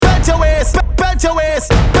bend your waist,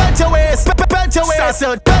 bend your waist, bend your waist,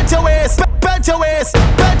 bend your waist, bend your waist,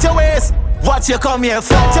 bend your waist. What you come here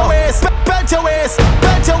for? Bend your waist, bend your waist,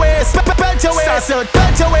 bend your waist, bend your waist,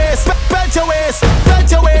 bend your waist, bend your waist,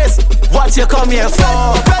 bend your waist. What you come here for?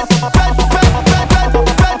 Bend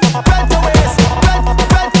your waist,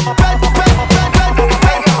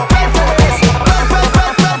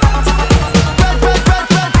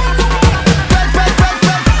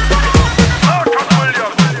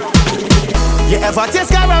 You ever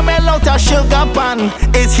taste caramel out of sugar pan?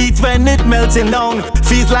 It's heat when it melting down.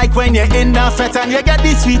 Feels like when you're in a fete and you get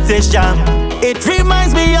the sweetest jam. It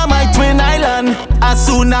reminds me of my twin island. As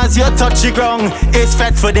soon as you touch the ground, it's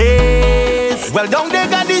fete for days. Well, down they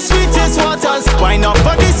got the sweetest waters. Wine up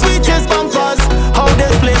for the sweetest bumpers. How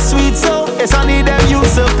this place sweet so it's only them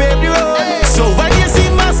used to pave the road. So when you see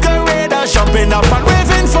masqueraders jumping up and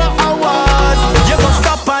raving for hours, you go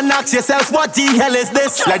stop and ask yourself, what the hell is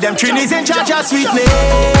this? Like them Trinis in charge of sweetness.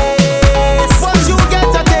 Once you get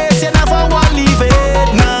a taste, you never want leave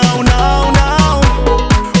it. No, no, no.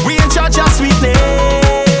 We in charge of sweetness.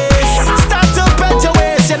 Start to bend your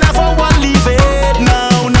waist, you never want leave it.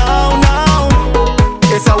 No, no, no.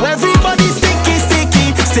 It's how everybody sticky,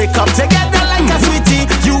 sticky. Stick up together like a sweetie.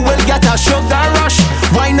 You will get a sugar rush.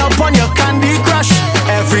 Wind up on your Candy Crush.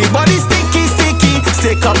 Everybody sticky, sticky.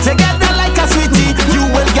 Stick up together like a sweetie. You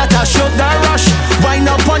will get a sugar rush. Wind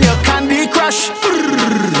up on your Candy Crush.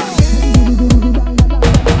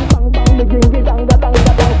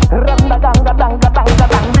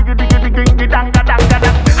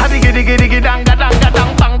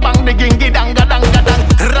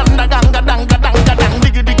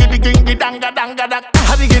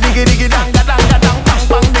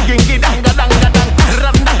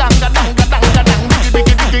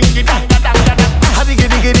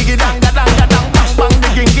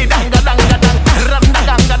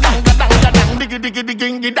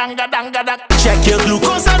 Check your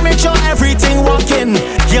glucose and make sure everything working.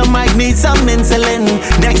 You might need some insulin.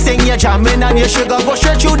 Next thing you're jamming and your sugar go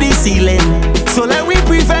straight through the ceiling. So let we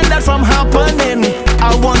prevent that from happening.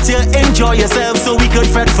 I want you to enjoy yourself so we could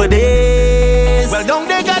fret for days. Well, don't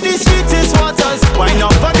they got the sweetest waters? Why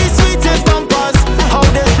not for the sweetest bumpers? How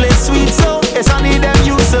this place sweet so it's only them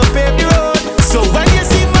used to pave the road. So when you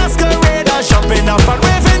see masqueraders jumping up and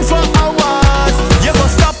raving for hours, you go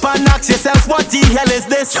stop and ask yourself, what the hell is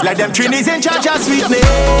this? Like them Trinis in charge of sweetness.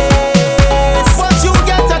 Once you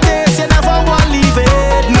get a taste, you never want leave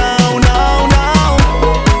it. No, no, no.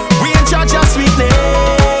 We in charge of sweetness.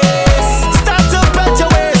 Start to bend your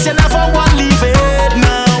waist, you never want leave it.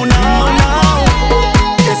 No, no, no.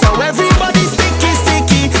 It's how everybody sticky,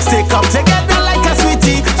 sticky. Stick up together like a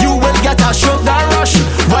sweetie. You will get a sugar rush.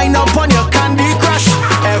 Wind up on your Candy Crush.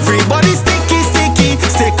 Everybody sticky, sticky.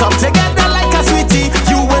 Stick up together like a sweetie.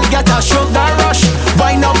 You will get a sugar rush.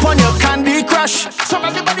 Wind up on your Candy Crush. So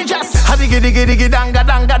everybody just diggy diggy danga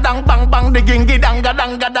danga dang bang bang diggy danga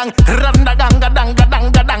danga dang randa danga danga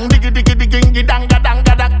danga dang diggy diggy danga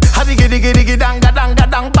danga dang diggy diggy danga danga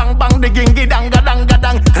dang bang bang diggy danga danga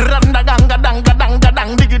dang randa danga danga danga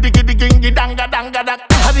dang diggy diggy danga danga dang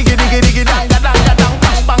diggy diggy danga danga dang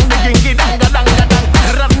bang bang diggy danga danga dang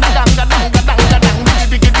randa danga danga danga dang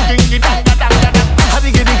diggy diggy danga danga dang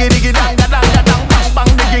diggy diggy danga danga dang bang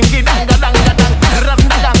bang diggy danga danga dang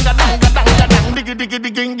randa danga danga danga dang diggy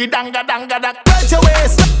diggy danga danga dang. Bend your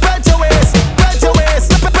waist, bend your waist, bend your waist,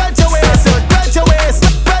 bend your waist, bend your waist,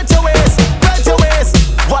 bend your waist, bend your waist.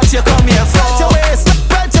 What you come here for? Bend your waist,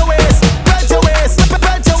 bend your waist, bend your waist,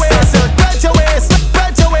 bend your waist, bend your waist,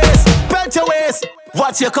 bend your waist, bend your waist.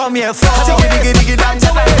 What you come here for? Diggy diggy diggy bend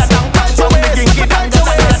your waist, bend your waist, bend your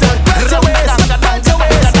waist, bend your waist, bend your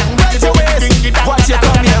waist, bend your waist. What you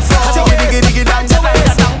come here for? Diggy diggy diggy bend your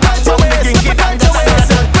waist, bend your waist, bend your waist,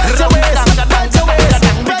 bend your waist, bend your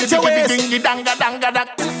waist, bend your waist.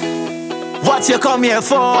 What you come here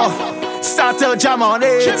for? Start to jam on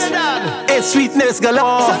it. Trinidad. It's sweetness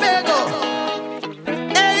galore. Tobago.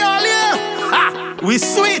 Hey, all yeah. Ha! We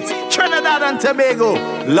sweet Trinidad and Tobago.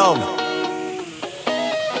 Love.